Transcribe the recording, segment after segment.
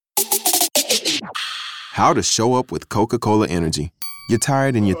How to show up with Coca-Cola Energy. You're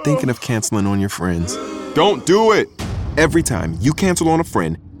tired and you're thinking of canceling on your friends. Don't do it! Every time you cancel on a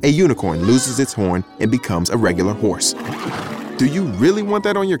friend, a unicorn loses its horn and becomes a regular horse. Do you really want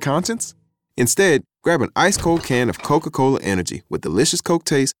that on your conscience? Instead, grab an ice-cold can of Coca-Cola Energy with delicious Coke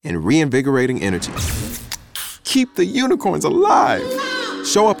taste and reinvigorating energy. Keep the unicorns alive!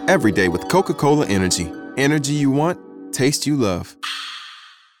 Show up every day with Coca-Cola Energy. Energy you want, taste you love.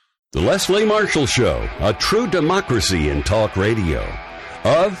 The Leslie Marshall Show, a true democracy in talk radio.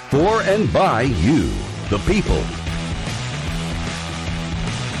 Of, for, and by you, the people.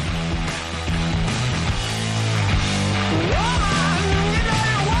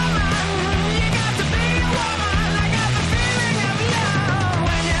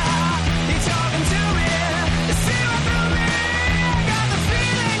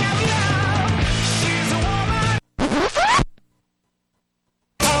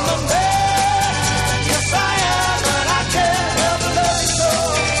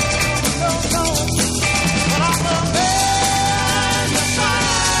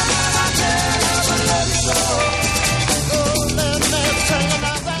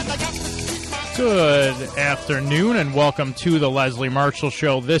 Afternoon and welcome to the Leslie Marshall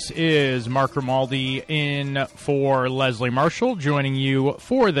Show. This is Mark Grimaldi in for Leslie Marshall, joining you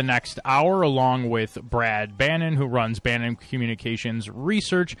for the next hour along with Brad Bannon, who runs Bannon Communications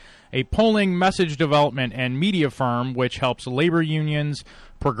Research, a polling, message development, and media firm which helps labor unions,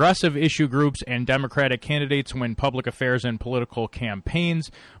 progressive issue groups, and Democratic candidates win public affairs and political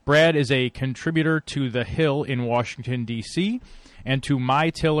campaigns. Brad is a contributor to The Hill in Washington, D.C., and to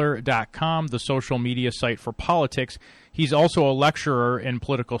mytiller.com, the social media site for politics. He's also a lecturer in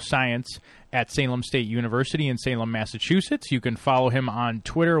political science at Salem State University in Salem, Massachusetts. You can follow him on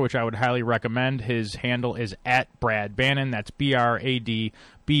Twitter, which I would highly recommend. His handle is @BradBannon. That's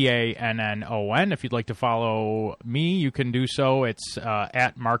BradBannon. If you'd like to follow me, you can do so. It's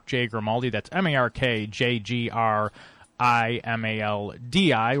 @Mark J. Grimaldi. That's MarkJGRIMALDI.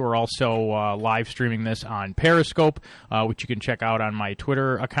 We're also live streaming this on Periscope, which you can check out on my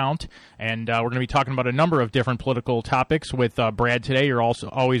Twitter account. And we're going to be talking about a number of different political topics with Brad today. You're also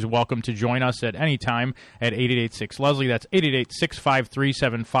always welcome to join us at any time at 888-6-LESLIE. That's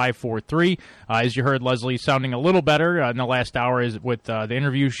 888-653-7543. As you heard, Leslie sounding a little better in the last hour is with the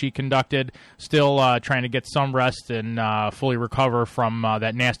interview she conducted. Still trying to get some rest and fully recover from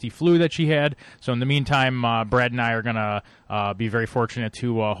that nasty flu that she had. So in the meantime, Brad and I are going to be very fortunate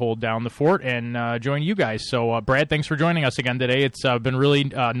to hold down the fort and join you guys. So, Brad, thanks for joining us again today. It's been really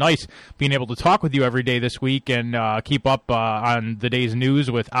nice being able to talk with you every day this week and keep up on the day's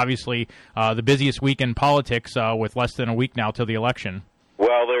news with, obviously, the busiest week in politics with less than a week now till the election.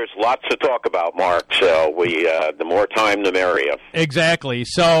 Well, there's lots to talk about, Mark, so the more time, the merrier. Exactly.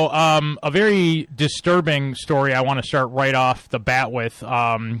 So a very disturbing story I want to start right off the bat with.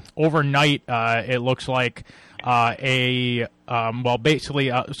 Overnight, it looks like a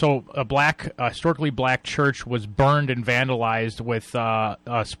historically black church was burned and vandalized with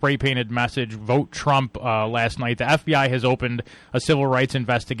a spray-painted message, "Vote Trump," last night. The FBI has opened a civil rights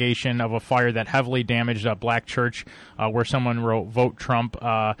investigation of a fire that heavily damaged a black church where someone wrote, "Vote Trump."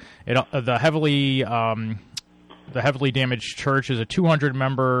 The heavily damaged church is a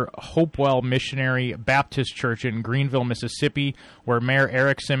 200-member Hopewell Missionary Baptist Church in Greenville, Mississippi, where Mayor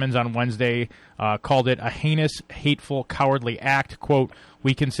Eric Simmons on Wednesday called it a heinous, hateful, cowardly act. Quote,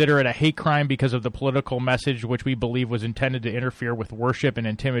 "We consider it a hate crime because of the political message which we believe was intended to interfere with worship and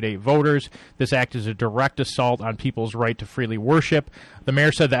intimidate voters. This act is a direct assault on people's right to freely worship." The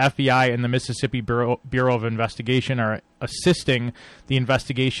mayor said the FBI and the Mississippi Bureau of Investigation are assisting the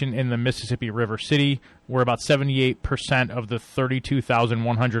investigation in the Mississippi River City, where about 78% of the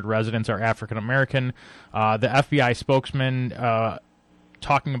 32,100 residents are African American. The FBI spokesman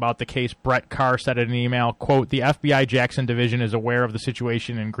talking about the case, Brett Carr, said in an email, quote, "The FBI Jackson Division is aware of the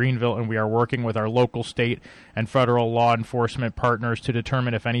situation in Greenville, and we are working with our local, state, and federal law enforcement partners to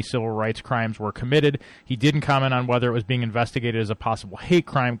determine if any civil rights crimes were committed." He didn't comment on whether it was being investigated as a possible hate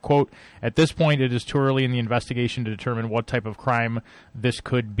crime. Quote, "At this point, it is too early in the investigation to determine what type of crime this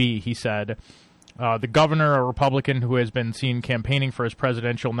could be," he said. The governor, a Republican who has been seen campaigning for his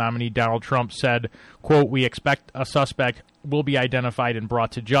presidential nominee, Donald Trump, said, quote, "We expect a suspect will be identified and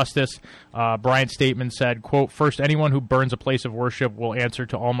brought to justice." Brian Stateman said, quote, "First, anyone who burns a place of worship will answer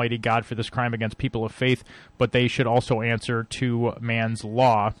to Almighty God for this crime against people of faith, but they should also answer to man's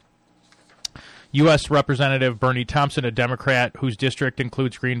law." U.S. Representative Bernie Thompson, a Democrat whose district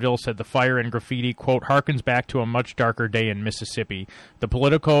includes Greenville, said the fire and graffiti, quote, harkens back to a much darker day in Mississippi. The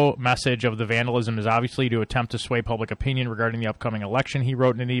political message of the vandalism is obviously to attempt to sway public opinion regarding the upcoming election, he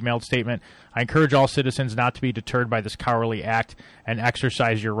wrote in an emailed statement. I encourage all citizens not to be deterred by this cowardly act and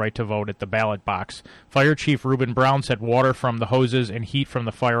exercise your right to vote at the ballot box. Fire Chief Reuben Brown said water from the hoses and heat from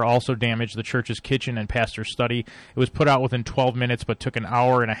the fire also damaged the church's kitchen and pastor's study. It was put out within 12 minutes but took an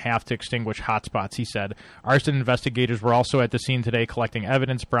hour and a half to extinguish hot spots, he said. Arson investigators were also at the scene today collecting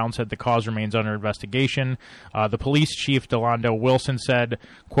evidence. Brown said the cause remains under investigation. The police chief, Delando Wilson, said,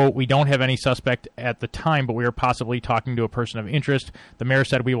 quote, we don't have any suspect at the time, but we are possibly talking to a person of interest. The mayor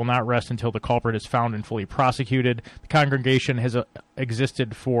said we will not rest until the culprit is found and fully prosecuted. The congregation has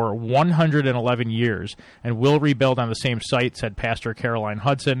existed for 111 years and will rebuild on the same site, said Pastor Caroline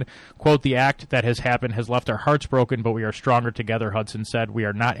Hudson. Quote, the act that has happened has left our hearts broken, but we are stronger together, Hudson said. We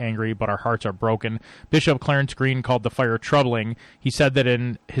are not angry, but our hearts are broken. Bishop Clarence Green called the fire troubling. He said that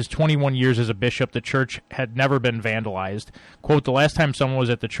in his 21 years as a bishop, the church had never been vandalized. Quote, the last time someone was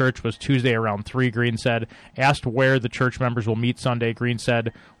at the church was Tuesday around 3, Green said. Asked where the church members will meet Sunday, Green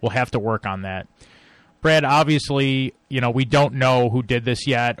said, we'll have to work on that. Brad, obviously, we don't know who did this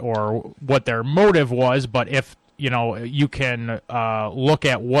yet or what their motive was, but if you can look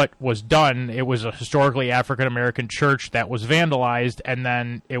at what was done. It was a historically African-American church that was vandalized, and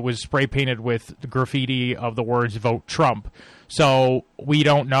then it was spray-painted with the graffiti of the words, vote Trump. So we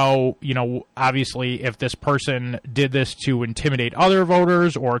don't know, obviously, if this person did this to intimidate other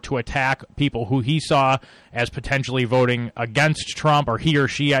voters or to attack people who he saw as potentially voting against Trump, or he or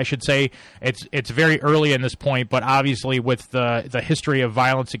she, I should say. It's very early in this point, but obviously with the history of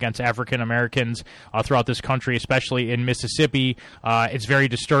violence against African Americans throughout this country, especially in Mississippi, it's very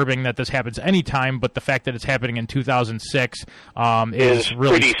disturbing that this happens anytime, but the fact that it's happening in 2006 is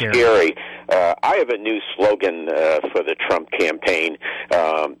really pretty scary. I have a new slogan for the Trump campaign.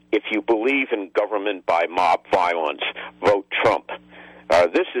 If you believe in government by mob violence, vote Trump.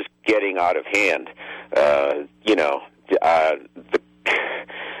 This is getting out of hand.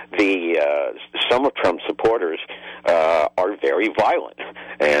 Some of Trump's supporters are very violent,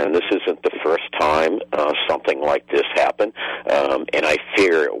 and this isn't the first time something like this happened, and I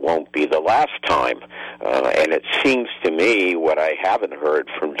fear it won't be the last time. And it seems to me what I haven't heard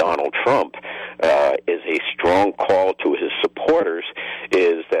from Donald Trump is a strong call to his supporters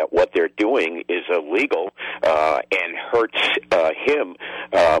is that what they're doing is illegal and hurts him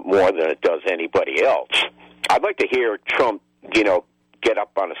more than it does anybody else. I'd like to hear Trump, get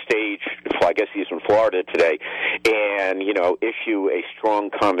up on a stage, I guess he's in Florida today, and, issue a strong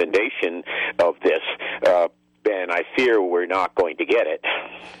commendation of this, and I fear we're not going to get it.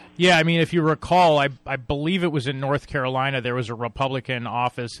 Yeah, I mean, if you recall, I believe it was in North Carolina, there was a Republican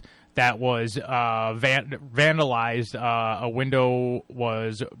office that was vandalized. A window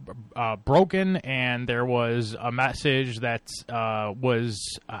was broken, and there was a message that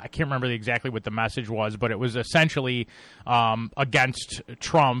was, I can't remember exactly what the message was, but it was essentially against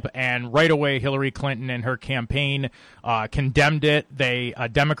Trump. And right away, Hillary Clinton and her campaign condemned it.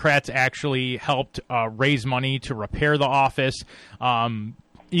 Democrats actually helped raise money to repair the office.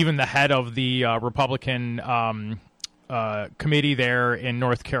 Even the head of the Republican committee there in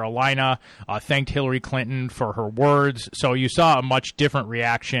North Carolina thanked Hillary Clinton for her words. So you saw a much different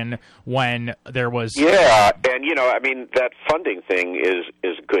reaction when there was... Yeah, and, that funding thing is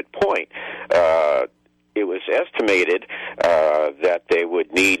a good point. It was estimated that they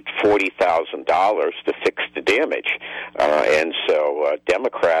would need $40,000 to fix the damage. And so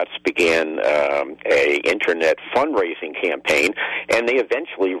Democrats began a internet fundraising campaign, and they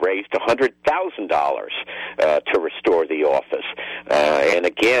eventually raised $100,000 to restore the office. And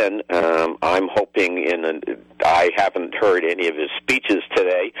again, I'm hoping I haven't heard any of his speeches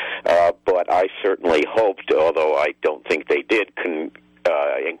today, but I certainly hoped, although I don't think they did,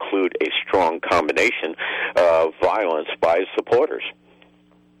 include a strong combination of violence by his supporters.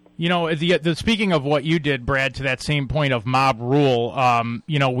 Speaking of what you did, Brad, to that same point of mob rule,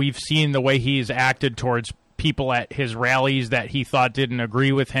 we've seen the way he's acted towards people at his rallies that he thought didn't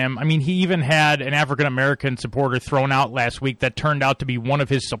agree with him. I mean, he even had an African-American supporter thrown out last week that turned out to be one of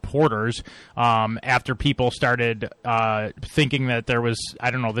his supporters after people started thinking that there was,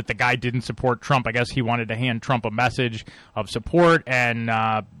 that the guy didn't support Trump. I guess he wanted to hand Trump a message of support, and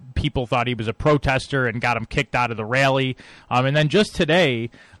people thought he was a protester and got him kicked out of the rally. And then just today,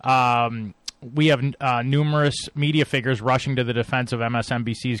 we have numerous media figures rushing to the defense of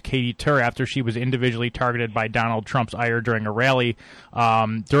MSNBC's Katy Tur after she was individually targeted by Donald Trump's ire during a rally.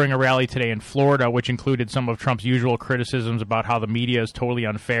 During a rally today in Florida, which included some of Trump's usual criticisms about how the media is totally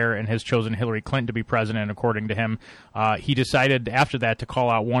unfair and has chosen Hillary Clinton to be president, according to him, he decided after that to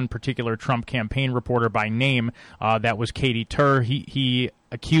call out one particular Trump campaign reporter by name. That was Katy Tur. He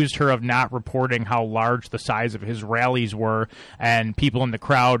accused her of not reporting how large the size of his rallies were, and people in the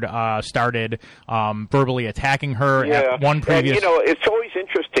crowd started verbally attacking her. Yeah. At one previous... And, it's always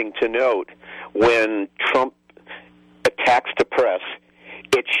interesting to note when Trump attacks the press,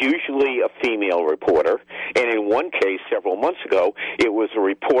 it's usually a female reporter, and in one case several months ago, it was a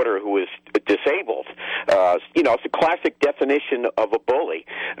reporter who was disabled. It's a classic definition of a bully.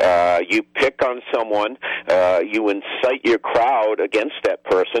 You pick on someone, you incite your crowd against that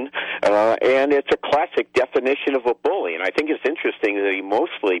person, and it's a classic definition of a bully. And I think it's interesting that he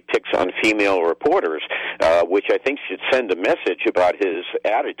mostly picks on female reporters, which I think should send a message about his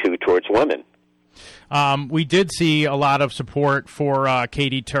attitude towards women. We did see a lot of support for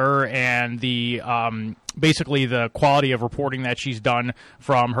Katy Tur and the basically the quality of reporting that she's done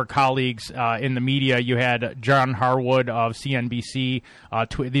from her colleagues in the media. You had John Harwood of CNBC.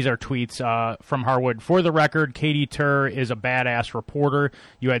 These are tweets from Harwood. For the record, Katy Tur is a badass reporter.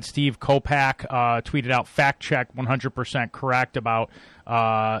 You had Steve Kopak tweeted out, fact check, 100% correct about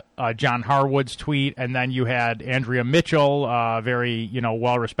John Harwood's tweet, and then you had Andrea Mitchell, very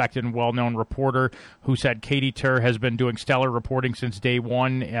well-respected and well-known reporter, who said Katy Tur has been doing stellar reporting since day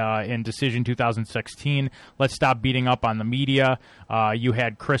one in Decision 2016. Let's stop beating up on the media. You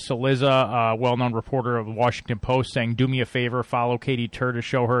had Chris Cillizza, a well-known reporter of the Washington Post, saying, do me a favor, follow Katy Tur to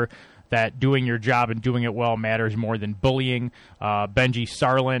show her that doing your job and doing it well matters more than bullying. Benji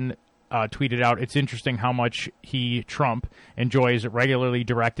Sarlin tweeted out, it's interesting how much Trump, enjoys regularly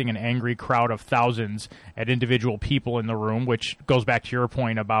directing an angry crowd of thousands at individual people in the room, which goes back to your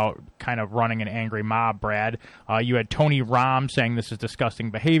point about kind of running an angry mob, Brad. You had Tony Rahm saying this is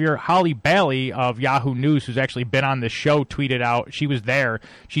disgusting behavior. Holly Bailey of Yahoo News, who's actually been on this show, tweeted out, she was there.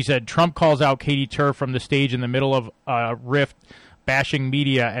 She said, Trump calls out Katy Tur from the stage in the middle of a rift, bashing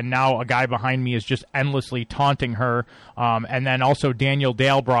media, and now a guy behind me is just endlessly taunting her. And then also Daniel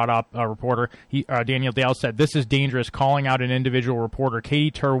Dale brought up a reporter. Daniel Dale said, this is dangerous, calling out an individual reporter.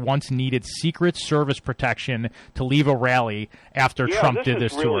 Katy Tur once needed Secret Service protection to leave a rally after Trump did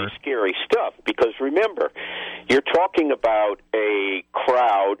this to her. This is really scary stuff, because remember, you're talking about a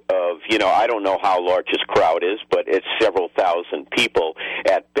crowd of, I don't know how large this crowd is, but it's several thousand people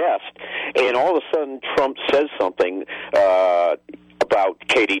at best, and all of a sudden Trump says something about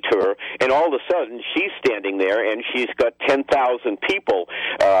Katy Tur, and all of a sudden she's standing there and she's got 10,000 people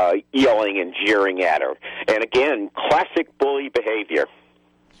yelling and jeering at her. And again, classic bully behavior.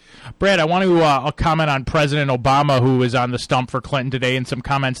 Brad, I want to comment on President Obama, who was on the stump for Clinton today, and some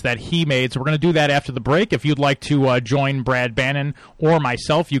comments that he made. So we're going to do that after the break. If you'd like to join Brad Bannon or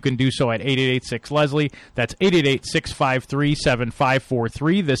myself, you can do so at 888-6-LESLIE. That's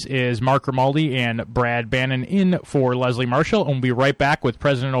 888-653-7543. This is Mark Grimaldi and Brad Bannon in for Leslie Marshall, and we'll be right back with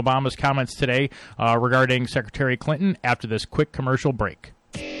President Obama's comments today regarding Secretary Clinton after this quick commercial break.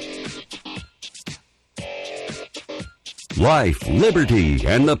 Life, liberty,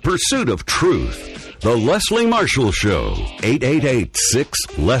 and the pursuit of truth. The Leslie Marshall Show.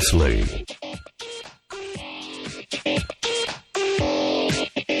 888-6-LESLIE.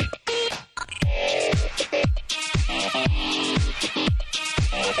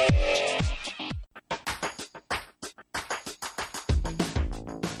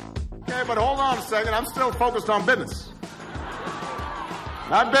 Okay, but hold on a second. I'm still focused on business.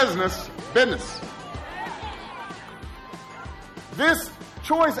 Not business, business. This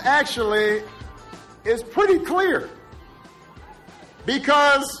choice actually is pretty clear,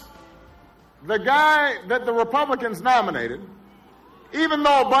 because the guy that the Republicans nominated, even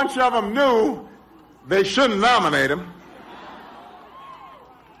though a bunch of them knew they shouldn't nominate him,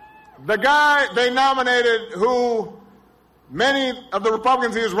 the guy they nominated, who many of the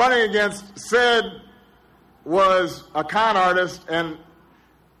Republicans he was running against said was a con artist and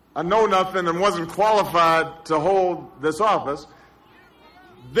a know-nothing and wasn't qualified to hold this office,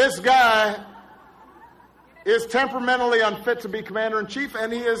 this guy is temperamentally unfit to be commander-in-chief,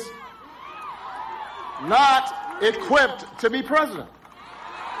 and he is not equipped to be president.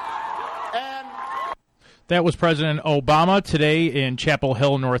 And that was President Obama today in Chapel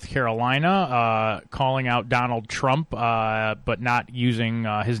Hill, North Carolina, calling out Donald Trump, but not using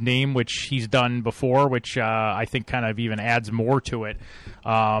his name, which he's done before, which I think kind of even adds more to it,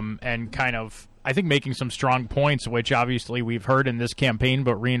 and kind of I think, making some strong points, which obviously we've heard in this campaign,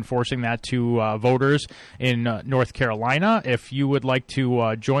 but reinforcing that to voters in North Carolina. If you would like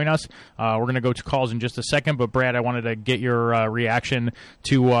to join us, we're going to go to calls in just a second. But, Brad, I wanted to get your reaction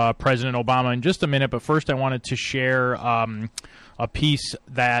to President Obama in just a minute. But first, I wanted to share a piece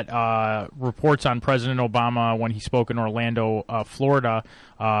that reports on President Obama when he spoke in Orlando, Florida.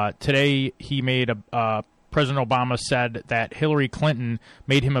 Today, he made President Obama said that Hillary Clinton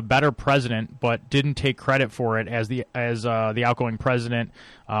made him a better president, but didn't take credit for it, as the outgoing president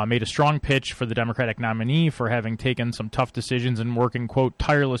made a strong pitch for the Democratic nominee for having taken some tough decisions and working, quote,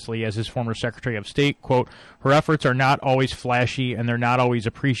 tirelessly as his former Secretary of State. Quote, her efforts are not always flashy and they're not always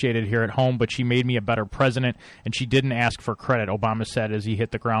appreciated here at home, but she made me a better president and she didn't ask for credit, Obama said as he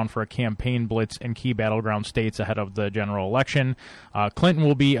hit the ground for a campaign blitz in key battleground states ahead of the general election. Clinton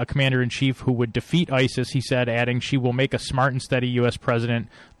will be a commander-in-chief who would defeat ISIS, he said, adding she will make a smart and steady U.S. president,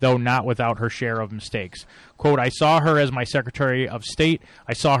 though not without her share of mistakes. Quote, I saw her as my Secretary of State.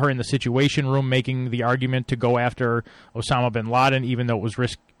 I saw her in the Situation Room making the argument to go after Osama bin Laden, even though it was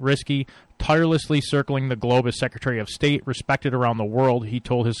risky. Tirelessly circling the globe as Secretary of State, respected around the world, he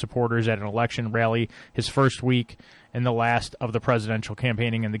told his supporters at an election rally his first week in the last of the presidential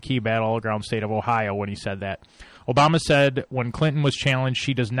campaigning in the key battleground state of Ohio when he said that. Obama said when Clinton was challenged,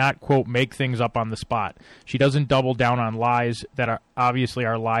 she does not, quote, make things up on the spot. She doesn't double down on lies that are obviously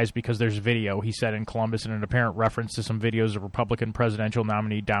are lies because there's video, he said in Columbus in an apparent reference to some videos of Republican presidential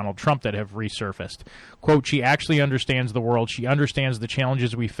nominee Donald Trump that have resurfaced. Quote, she actually understands the world. She understands the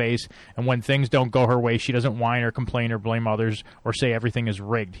challenges we face, and when things don't go her way, she doesn't whine or complain or blame others or say everything is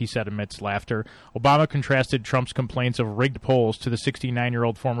rigged, he said amidst laughter. Obama contrasted Trump's complaints of rigged polls to the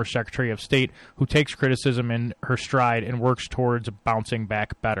 69-year-old former Secretary of State who takes criticism in her stride and works towards bouncing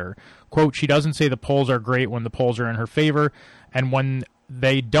back better. Quote, she doesn't say the polls are great when the polls are in her favor, and when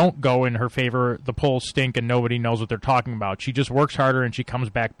they don't go in her favor, the polls stink and nobody knows what they're talking about. She just works harder and she comes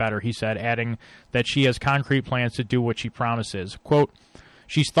back better, he said, adding that she has concrete plans to do what she promises. Quote,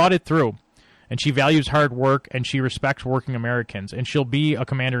 she's thought it through, and she values hard work, and she respects working Americans, and she'll be a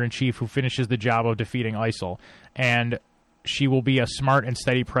commander-in-chief who finishes the job of defeating ISIL, and she will be a smart and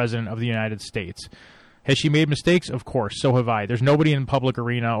steady president of the United States. Has she made mistakes? Of course, so have I. There's nobody in the public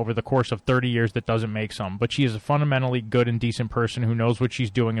arena over the course of 30 years that doesn't make some, but she is a fundamentally good and decent person who knows what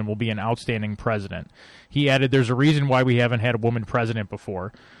she's doing and will be an outstanding president. He added, there's a reason why we haven't had a woman president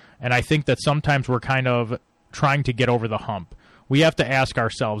before, and I think that sometimes we're kind of trying to get over the hump. We have to ask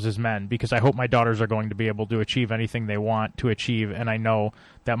ourselves as men, because I hope my daughters are going to be able to achieve anything they want to achieve, and I know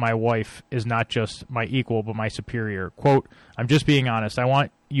that my wife is not just my equal, but my superior. Quote, I'm just being honest. I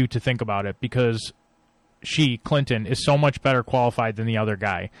want you to think about it, because she, Clinton, is so much better qualified than the other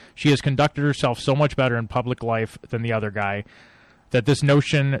guy. She has conducted herself so much better in public life than the other guy that this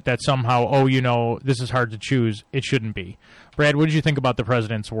notion that somehow, oh, you know, this is hard to choose, it shouldn't be. Brad, what did you think about the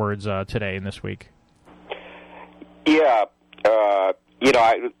president's words today and this week? Yeah,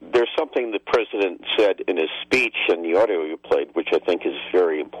 there's something the president said in his speech and the audio you played, which I think is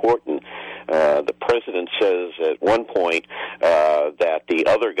very important. The president says at one point that the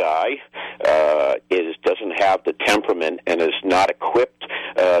other guy doesn't have the temperament and is not equipped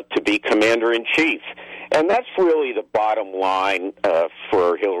to be commander-in-chief. And that's really the bottom line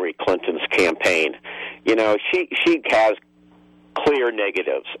for Hillary Clinton's campaign. You know, she has clear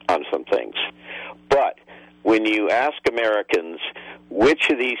negatives on some things. But when you ask Americans which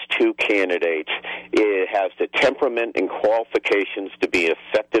of these two candidates has the temperament and qualifications to be an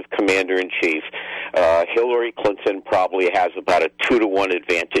effective commander-in-chief, Hillary Clinton probably has about a 2-to-1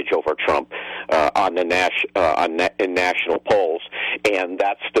 advantage over Trump in national polls, and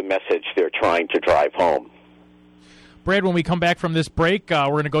that's the message they're trying to drive home. Brad, when we come back from this break, we're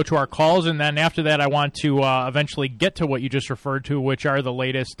going to go to our calls, and then after that I want to eventually get to what you just referred to, which are the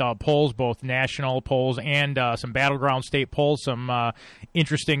latest polls, both national polls and some battleground state polls, some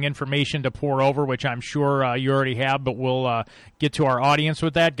interesting information to pour over, which I'm sure you already have, but we'll get to our audience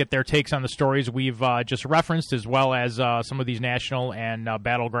with that, get their takes on the stories we've just referenced, as well as some of these national and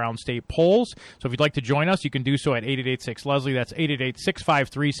battleground state polls. So if you'd like to join us, you can do so at 888-6-LESLIE. That's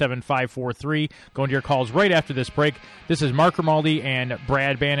 888-653-7543. Go into your calls right after this break. This is Mark Grimaldi and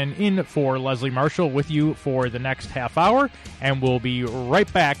Brad Bannon in for Leslie Marshall with you for the next half hour, and we'll be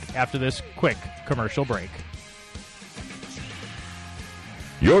right back after this quick commercial break.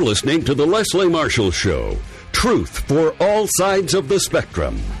 You're listening to The Leslie Marshall Show. Truth for all sides of the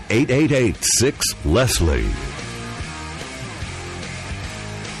spectrum. 888-6-LESLIE.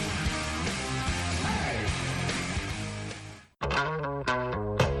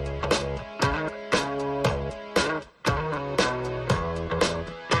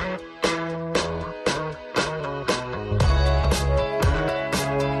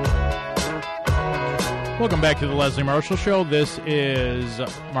 Welcome back to the Leslie Marshall Show. This is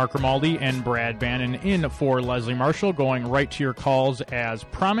Mark Grimaldi and Brad Bannon in for Leslie Marshall, going right to your calls as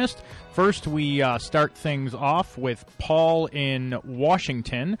promised. First, we start things off with Paul in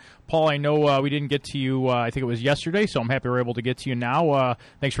Washington. Paul, I know we didn't get to you, I think it was yesterday, so I'm happy we're able to get to you now.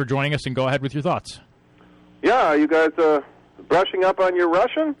 Thanks for joining us, and go ahead with your thoughts. Yeah, you guys brushing up on your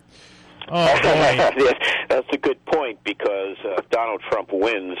Russian? Oh, boy. That's a good point, because if Donald Trump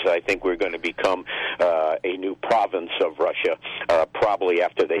wins, I think we're going to become a new province of Russia, probably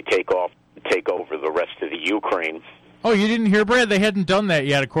after they take over the rest of the Ukraine. Oh, you didn't hear, Brad? They hadn't done that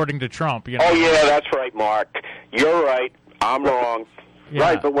yet, according to Trump. You know? Oh, yeah, that's right, Mark. You're right. I'm wrong. Yeah.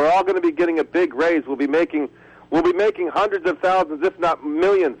 Right, but we're all going to be getting a big raise. We'll be making hundreds of thousands, if not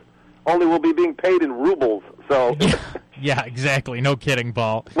millions. Only we'll be being paid in rubles. So. Yeah, exactly. No kidding,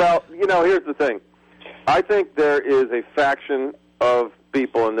 Paul. Well, here's the thing. I think there is a faction of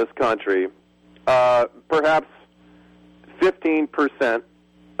people in this country, perhaps 15%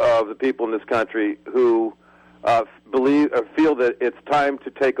 of the people in this country who feel that it's time to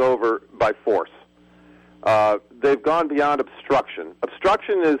take over by force. They've gone beyond obstruction.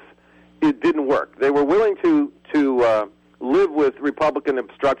 It didn't work. They were willing to live with Republican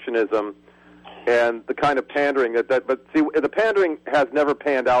obstructionism and the kind of pandering but see, the pandering has never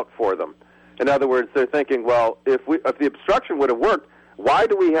panned out for them. In other words, they're thinking, well, if the obstruction would have worked, why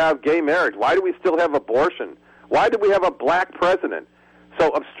do we have gay marriage? Why do we still have abortion? Why do we have a black president? So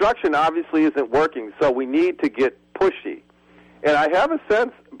obstruction obviously isn't working, so we need to get pushy. And I have a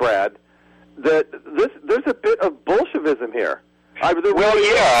sense, Brad, that there's a bit of Bolshevism here.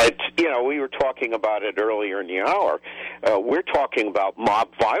 We were talking about it earlier in the hour. We're talking about mob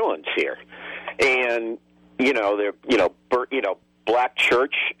violence here, and Black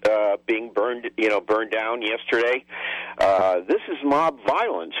Church being burned down yesterday. This is mob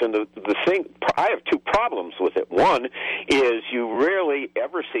violence, and the thing, I have two problems with it. One is you rarely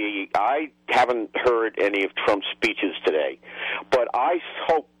ever see. I haven't heard any of Trump's speeches today, but I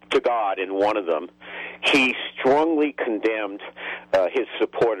hope to God in one of them he strongly condemned his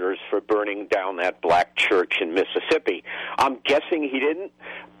supporters for burning down that black church in Mississippi. I'm guessing he didn't,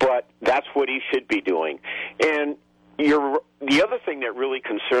 but that's what he should be doing. And the other thing that really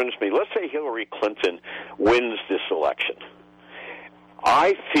concerns me, let's say Hillary Clinton wins this election.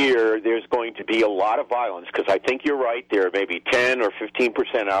 I fear there's going to be a lot of violence, because I think you're right. There are maybe 10 or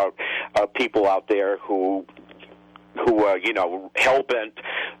 15% people out there who hell-bent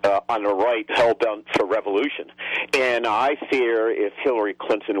on the right, hell-bent for revolution. And I fear if Hillary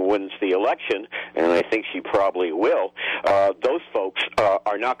Clinton wins the election, and I think she probably will, those folks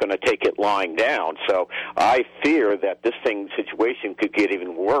are not going to take it lying down. So I fear that this situation could get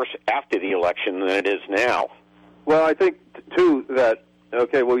even worse after the election than it is now. Well, I think, too, that,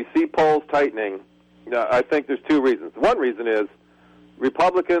 we see polls tightening. I think there's two reasons. One reason is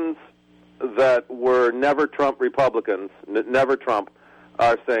Republicans that were never Trump Republicans, never Trump,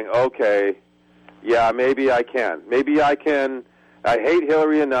 are saying, okay, yeah, maybe I can. Maybe I can. I hate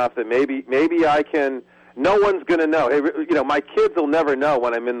Hillary enough that maybe I can. No one's going to know. Hey, my kids will never know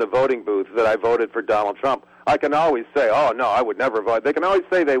when I'm in the voting booth that I voted for Donald Trump. I can always say, oh, no, I would never vote. They can always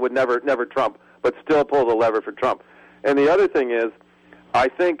say they would never Trump, but still pull the lever for Trump. And the other thing is, I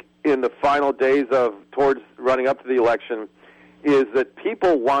think in the final days towards running up to the election, is that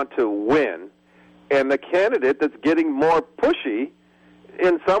people want to win, and the candidate that's getting more pushy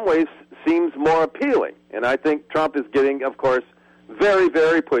in some ways seems more appealing. And I think Trump is getting, of course, very,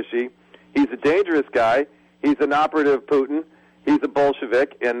 very pushy. He's a dangerous guy. He's an operative Putin. He's a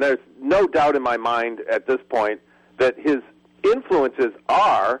Bolshevik, and there's no doubt in my mind at this point that his influences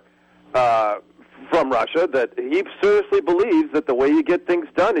are from Russia, that he seriously believes that the way you get things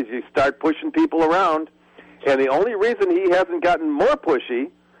done is you start pushing people around. And the only reason he hasn't gotten more pushy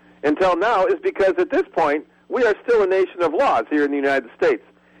until now is because at this point we are still a nation of laws here in the United States,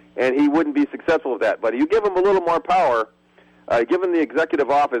 and he wouldn't be successful with that. But you give him a little more power, give him the executive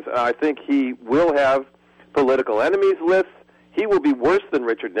office, I think he will have political enemies lists. He will be worse than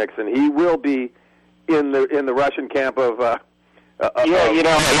Richard Nixon. He will be in the Russian camp of.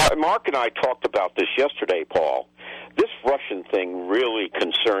 Mark and I talked about this yesterday, Paul. This Russian thing really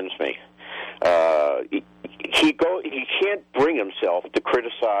concerns me. He can't bring himself to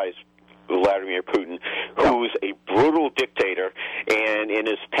criticize Vladimir Putin, who's a brutal dictator, and in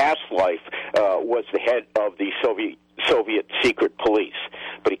his past life was the head of the Soviet secret police.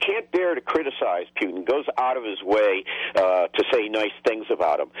 but he can't bear to criticize Putin, goes out of his way to say nice things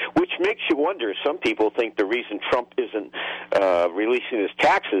about him, which makes you wonder. Some people think the reason Trump isn't releasing his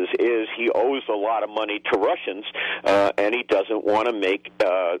taxes is he owes a lot of money to Russians, and he doesn't want to make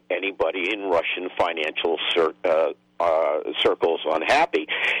anybody in Russian financial circles unhappy.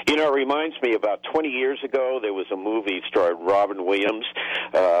 You know, it reminds me about 20 years ago, there was a movie starred Robin Williams.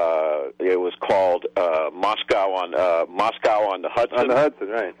 It was called Moscow on the Hudson. On the Hudson,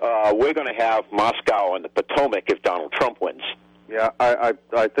 right. We're going to have Moscow on the Potomac if Donald Trump wins. Yeah,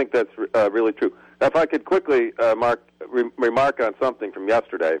 I think that's really true. If I could quickly, Mark, remark on something from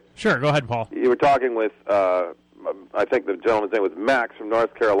yesterday. Sure, go ahead, Paul. You were talking with, I think the gentleman's name was Max from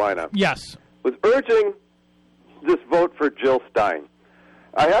North Carolina. Yes. Was urging this vote for Jill Stein.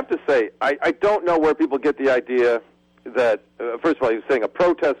 I have to say, I don't know where people get the idea that, first of all, he was saying a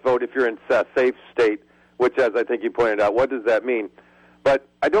protest vote if you're in a safe state, which, as I think you pointed out, what does that mean? But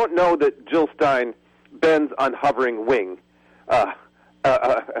I don't know that Jill Stein bends on hovering wing,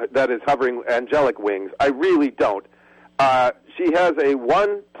 that is hovering angelic wings. I really don't. She has a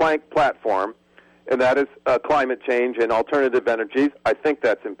one-plank platform, and that is climate change and alternative energies. I think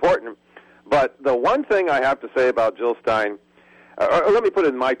that's important. But the one thing I have to say about Jill Stein, or let me put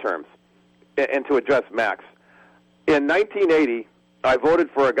it in my terms, and to address Max. In 1980, I voted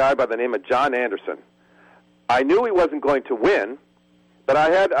for a guy by the name of John Anderson. I knew he wasn't going to win, but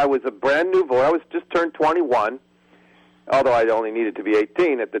I was a brand new voter. I was just turned 21, although I only needed to be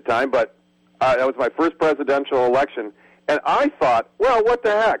 18 at the time, but that was my first presidential election. And I thought, well, what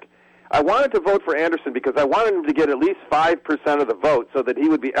the heck? I wanted to vote for Anderson because I wanted him to get at least 5% of the vote so that he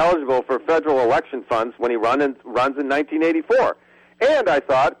would be eligible for federal election funds when he runs in 1984. And I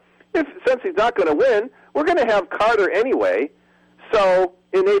thought, since he's not going to win, we're going to have Carter anyway, so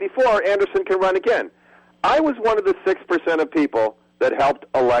in 84, Anderson can run again. I was one of the 6% of people that helped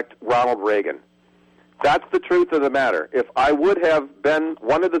elect Ronald Reagan. That's the truth of the matter. If I would have been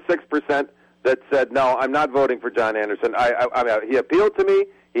one of the 6% that said, no, I'm not voting for John Anderson, he appealed to me.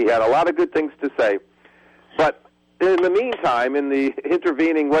 He had a lot of good things to say. But in the meantime, in the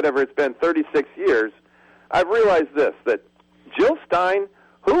intervening, whatever it's been, 36 years, I've realized this, that Jill Stein,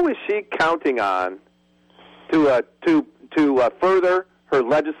 who is she counting on to further her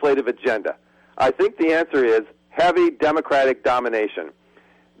legislative agenda? I think the answer is heavy Democratic domination.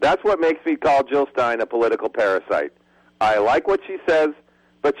 That's what makes me call Jill Stein a political parasite. I like what she says,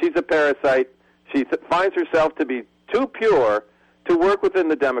 but she's a parasite. She finds herself to be too pure to work within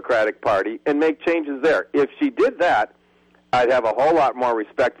the Democratic Party and make changes there. If she did that, I'd have a whole lot more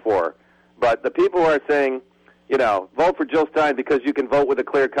respect for her. But the people who are saying, vote for Jill Stein because you can vote with a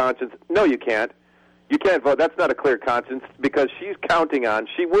clear conscience, no, you can't. You can't vote. That's not a clear conscience because she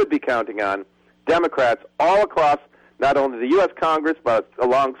would be counting on Democrats all across not only the U.S. Congress but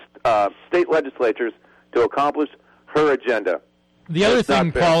along state legislatures to accomplish her agenda. The other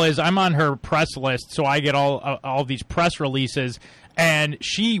thing, Paul, is I'm on her press list, so I get all these press releases. And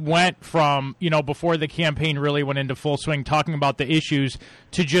she went from, before the campaign really went into full swing, talking about the issues,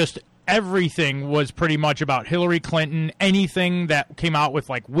 to just everything was pretty much about Hillary Clinton. Anything that came out with,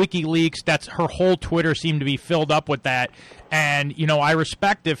 like, WikiLeaks, that's her whole Twitter seemed to be filled up with that. And, I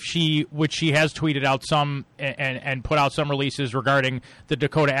respect which she has tweeted out some and put out some releases regarding the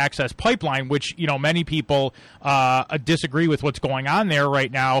Dakota Access Pipeline, which, many people disagree with what's going on there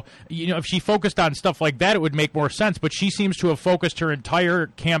right now. If she focused on stuff like that, it would make more sense. But she seems to have focused her entire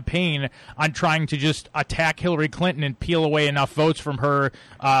campaign on trying to just attack Hillary Clinton and peel away enough votes from her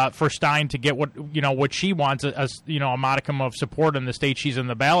for Stein to get what she wants, a modicum of support in the state she's in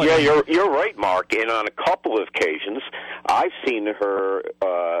the ballot. Yeah, you're right, Mark. And on a couple of occasions, I've seen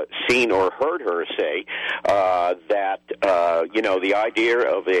or heard her say that the idea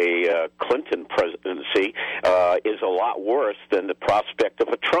of a Clinton presidency is a lot worse than the prospect of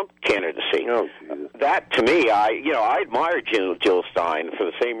a Trump candidacy. Oh, that, to me, I admire Jill Stein for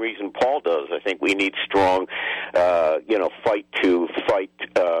the same reason Paul does. I think we need strong, fight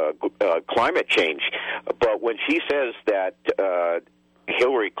climate change. But when she says that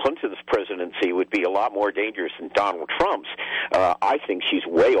Hillary Clinton's presidency would be a lot more dangerous than Donald Trump's, I think she's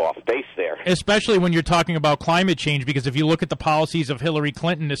way off base there. Especially when you're talking about climate change, because if you look at the policies of Hillary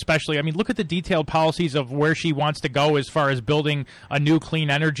Clinton, look at the detailed policies of where she wants to go as far as building a new clean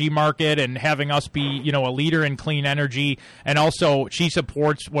energy market and having us be, a leader in clean energy. And also she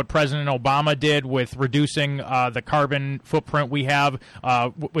supports what President Obama did with reducing the carbon footprint we have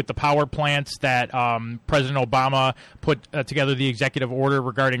with the power plants that President Obama put together the executive order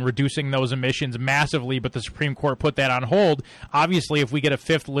regarding reducing those emissions massively, but the Supreme Court put that on hold. Obviously, if we get a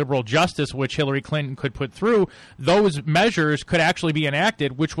fifth liberal justice, which Hillary Clinton could put through, those measures could actually be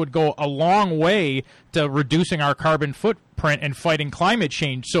enacted, which would go a long way to reducing our carbon footprint and fighting climate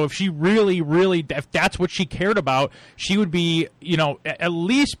change. So if she really, if that's what she cared about, she would be, at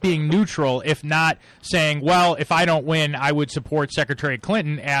least being neutral, if not saying, well, if I don't win, I would support Secretary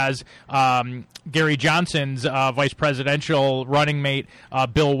Clinton, as Gary Johnson's vice presidential running mate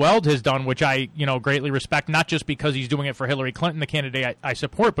Bill Weld has done, which I, greatly respect, not just because he's doing it for Hillary Clinton, the candidate I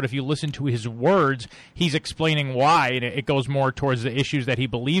support, but if you listen to his words, he's explaining why, and it goes more towards the issues that he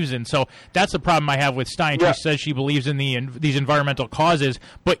believes in. So that's the problem I have with Stein. Yeah. She says she believes in these environmental causes,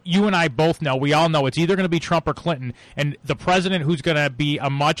 but you and I both know, we all know, it's either going to be Trump or Clinton, and the president who's going to be a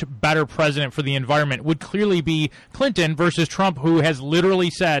much better president for the environment would clearly be Clinton versus Trump, who has literally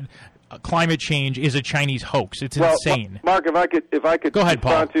said climate change is a Chinese hoax. It's insane. Mark, if I could go ahead, respond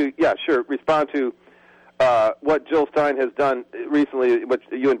Paul. Respond to what Jill Stein has done recently, what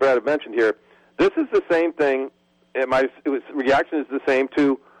you and Brad have mentioned here. This is the same thing. Reaction is the same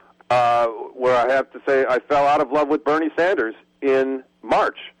to where I have to say I fell out of love with Bernie Sanders in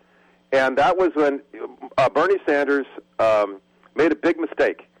March, and that was when Bernie Sanders made a big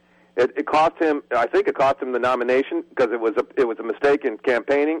mistake. It cost him. I think it cost him the nomination because it was a mistake in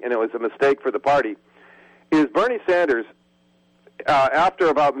campaigning, and it was a mistake for the party. Is Bernie Sanders after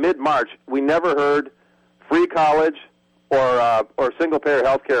about mid-March, we never heard free college or single-payer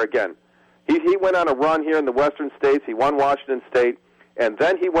health care again. He went on a run here in the western states. He won Washington State, and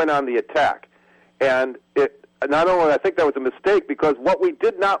then he went on the attack. And not only I think that was a mistake, because what we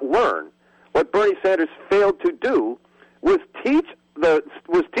did not learn, what Bernie Sanders failed to do, was teach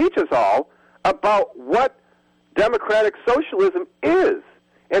us all about what democratic socialism is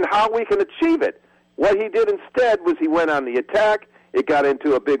and how we can achieve it. What he did instead was he went on the attack. It got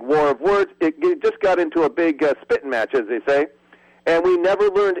into a big war of words. It just got into a big spitting match, as they say. And we never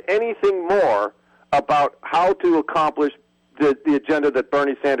learned anything more about how to accomplish the agenda that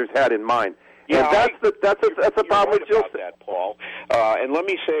Bernie Sanders had in mind. Yeah, and that's a problem with Jill. About that, Paul. And let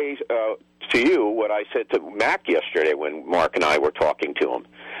me say to you what I said to Mac yesterday when Mark and I were talking to him.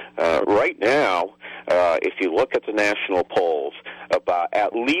 Right now, if you look at the national polls, about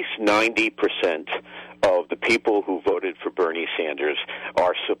at least 90% of the people who voted for Bernie Sanders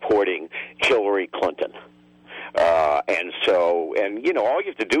are supporting Hillary Clinton. And all you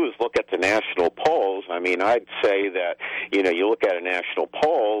have to do is look at the national polls. I mean, I'd say that, you look at a national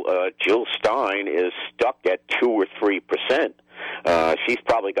poll, Jill Stein is stuck at 2 or 3%. She's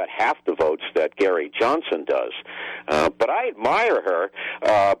probably got half the votes that Gary Johnson does. But I admire her,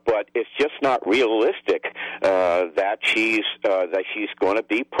 but it's just not realistic that she's going to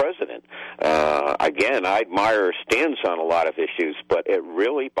be president. Again, I admire her stance on a lot of issues, but it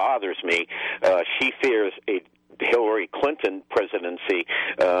really bothers me. She fears a Hillary Clinton presidency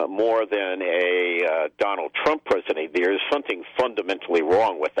more than a Donald Trump presidency. There's something fundamentally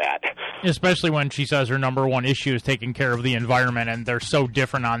wrong with that. Especially when she says her number one issue is taking care of the environment, and they're so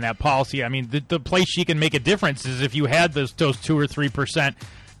different on that policy. I mean, the place she can make a difference is if you had those 2 or 3%.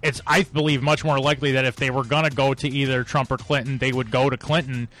 It's, I believe, much more likely that if they were going to go to either Trump or Clinton, they would go to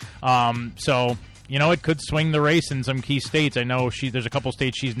Clinton. It could swing the race in some key states. I know there's a couple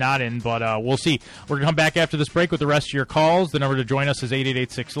states she's not in, but we'll see. We're going to come back after this break with the rest of your calls. The number to join us is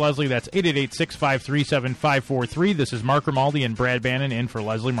 888-6-LESLIE. That's 888-653-7543. This is Mark Grimaldi and Brad Bannon in for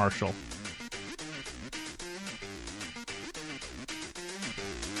Leslie Marshall.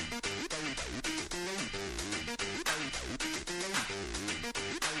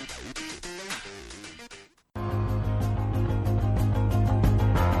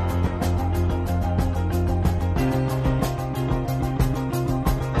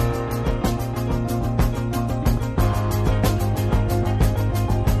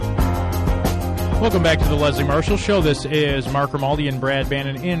 Welcome back to the Leslie Marshall Show. This is Mark Grimaldi and Brad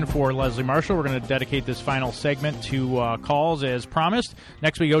Bannon in for Leslie Marshall. We're going to dedicate this final segment to calls as promised.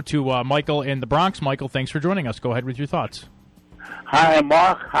 Next we go to Michael in the Bronx. Michael, thanks for joining us. Go ahead with your thoughts. Hi,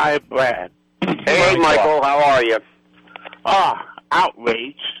 Mark. Hi, Brad. Hey, Michael. How are you?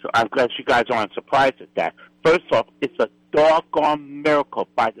 Outraged. I'm glad you guys aren't surprised at that. First off, it's a doggone miracle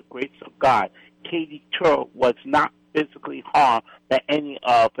by the grace of God. Katie Tur was not physically harmed by any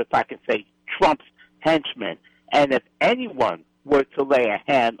of, if I can say, Trump's henchmen. And if anyone were to lay a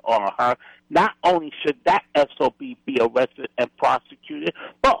hand on her, not only should that SOB be arrested and prosecuted,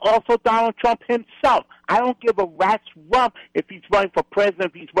 but also Donald Trump himself. I don't give a rat's rump if he's running for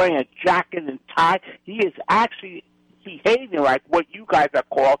president, if he's wearing a jacket and tie. He is actually behaving like what you guys are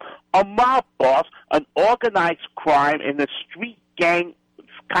called a mob boss, an organized crime in the street gang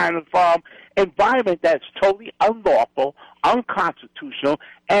kind of environment that's totally unlawful, unconstitutional,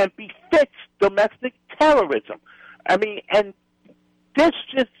 and befits domestic terrorism. I mean, and this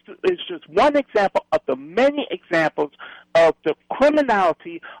is just one example of the many examples of the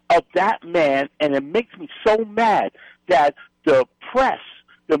criminality of that man, and it makes me so mad that the press,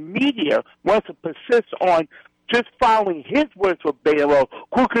 the media, wants to persist on just following his words verbatim,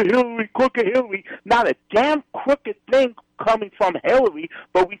 crooked Hillary, not a damn crooked thing coming from Hillary,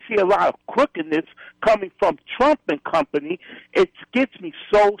 but we see a lot of crookedness coming from Trump and company. It gets me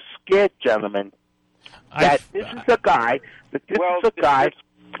so scared, gentlemen, that this is a guy, There's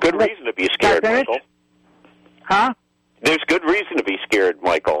good reason to be scared, Michael. Huh? There's good reason to be scared,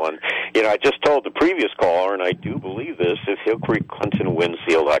 Michael. And, I just told the previous caller, and I do believe this, if Hillary Clinton wins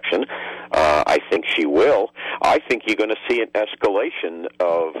the election, I think she will, I think you're going to see an escalation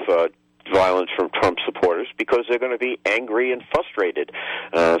of violence from Trump supporters because they're going to be angry and frustrated.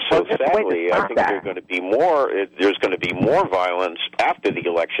 Sadly, I think there's going to be more violence after the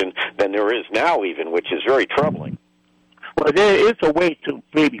election than there is now even, which is very troubling. Well, there is a way to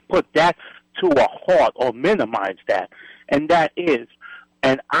maybe put that to a halt or minimize that, and that is,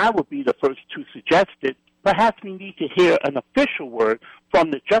 and I would be the first to suggest it, perhaps we need to hear an official word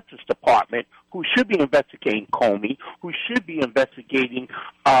from the Justice Department, who should be investigating Comey, who should be investigating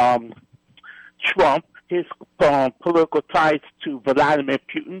Trump, his political ties to Vladimir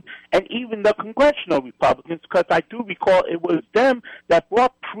Putin, and even the congressional Republicans, because I do recall it was them that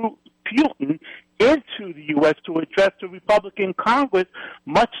brought Putin into the U.S. to address the Republican Congress,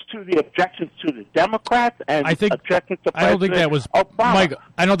 much to the objections to the Democrats and objections to President Obama. I don't think that was Mike.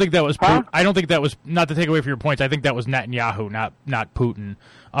 I don't think that was. Huh? I don't think that was. Not to take away from your points, I think that was Netanyahu, not Putin.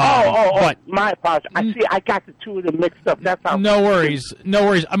 But my apologies. I got the two of them mixed up. That's how. No worries.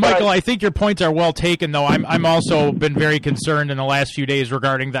 Michael, I think your points are well taken, though. I'm also been very concerned in the last few days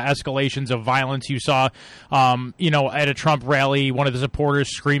regarding the escalations of violence. You saw, at a Trump rally, one of the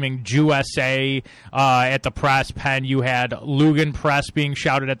supporters screaming "USA" at the press pen. You had Lugan Press being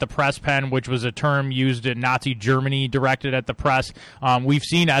shouted at the press pen, which was a term used in Nazi Germany directed at the press. We've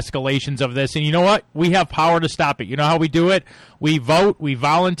seen escalations of this, and you know what? We have power to stop it. You know how we do it? We vote. We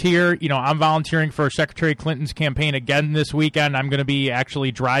volunteer. I'm volunteering for Secretary Clinton's campaign again this weekend. I'm going to be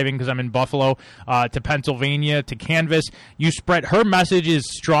actually driving because I'm in Buffalo to Pennsylvania to canvass. Her message is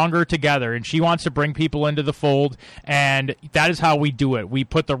stronger together, and she wants to bring people into the fold, and that is how we do it. We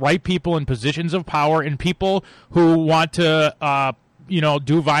put the right people in positions of power, and people who want to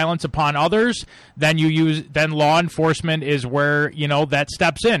do violence upon others, then law enforcement is where, that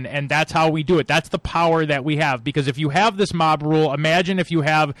steps in, and that's how we do it. That's the power that we have, because if you have this mob rule, imagine if you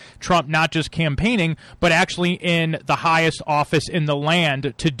have Trump not just campaigning, but actually in the highest office in the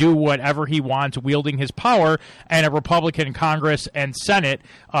land to do whatever he wants, wielding his power, and a Republican Congress and Senate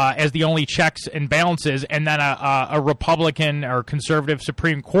as the only checks and balances, and then a Republican or conservative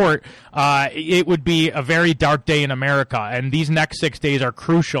Supreme Court. It would be a very dark day in America, and these next 6 days are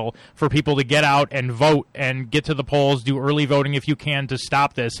crucial for people to get out and vote and get to the polls, do early voting if you can to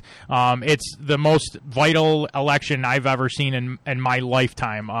stop this. It's the most vital election I've ever seen in my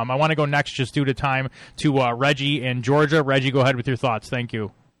lifetime. I want to go next, just due to time, to Reggie in Georgia. Reggie, go ahead with your thoughts. Thank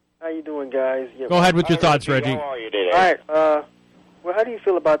you. How you doing, guys? Yeah, go ahead with your thoughts, Reggie. How are you today? All right. Well, how do you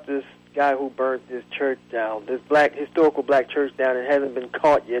feel about this guy who burnt this church down, this historical black church down, and hasn't been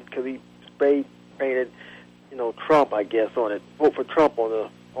caught yet because he spray painted Trump, I guess, on it. Vote for Trump on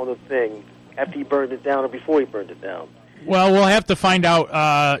the thing after he burned it down or before he burned it down. Well, we'll have to find out,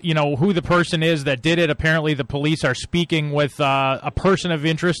 who the person is that did it. Apparently, the police are speaking with a person of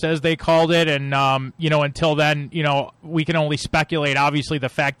interest, as they called it, and until then, we can only speculate. Obviously, the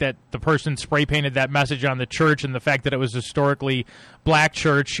fact that the person spray painted that message on the church and the fact that it was historically black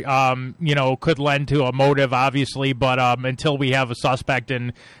church, could lend to a motive, obviously. But until we have a suspect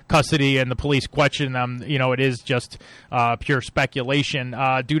in custody and the police question them, it is just pure speculation.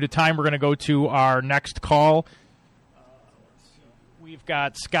 Due to time, we're going to go to our next call. We've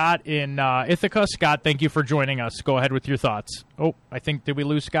got Scott in Ithaca. Scott, thank you for joining us. Go ahead with your thoughts. Oh, did we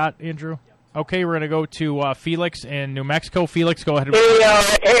lose Scott, Andrew? Okay, we're going to go to Felix in New Mexico. Felix, go ahead.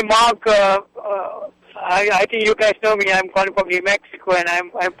 Hey, Mark. I think you guys know me. I'm calling from New Mexico, and I'm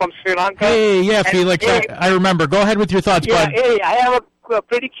from Sri Lanka. Hey, yeah, Felix, I remember. Go ahead with your thoughts, bud. Hey, I have a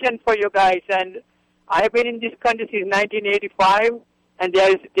prediction for you guys, and I have been in this country since 1985, and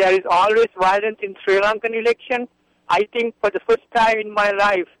there is always violence in Sri Lankan election. I think for the first time in my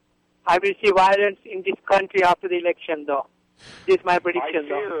life, I will see violence in this country after the election, though. This is my prediction,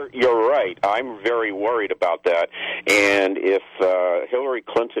 though. You're right. I'm very worried about that. And if Hillary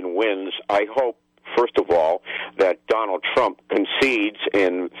Clinton wins, I hope first of all, that Donald Trump concedes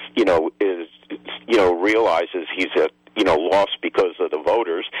and, realizes he's lost because of the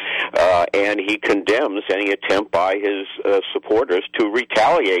voters, and he condemns any attempt by his supporters to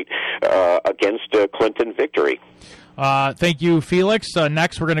retaliate against Clinton victory. Thank you, Felix.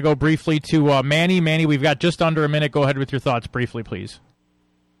 Next, we're going to go briefly to Manny. Manny, we've got just under a minute. Go ahead with your thoughts briefly, please.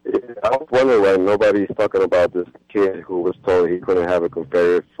 Yeah, I was wondering why nobody's talking about this kid who was told he couldn't have a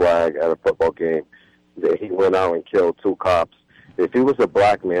Confederate flag at a football game, that he went out and killed 2 cops. If he was a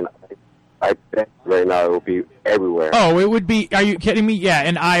black man, I think right now it would be everywhere. Oh, it would be. Are you kidding me? Yeah,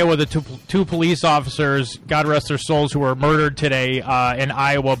 in Iowa, the two police officers, God rest their souls, who were murdered today in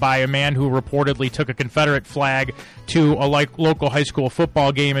Iowa by a man who reportedly took a Confederate flag to a local high school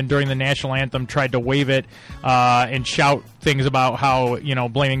football game, and during the national anthem tried to wave it and shout things about how,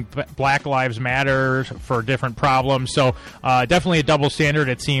 blaming Black Lives Matter for different problems. So definitely a double standard,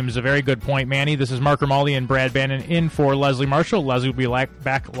 it seems. A very good point, Manny. This is Mark Grimaldi and Brad Bannon in for Leslie Marshall. Leslie will be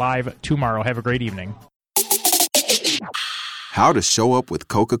back live tomorrow. Have a great evening. How to show up with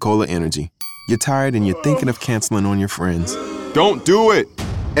Coca-Cola Energy. You're tired and you're thinking of canceling on your friends. Don't do it!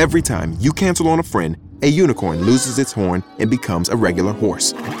 Every time you cancel on a friend, a unicorn loses its horn and becomes a regular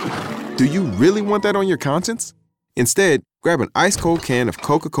horse. Do you really want that on your conscience? Instead, grab an ice-cold can of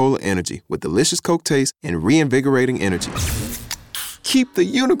Coca-Cola Energy with delicious Coke taste and reinvigorating energy. Keep the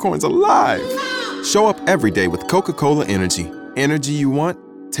unicorns alive! Show up every day with Coca-Cola Energy. Energy you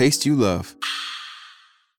want, taste you love.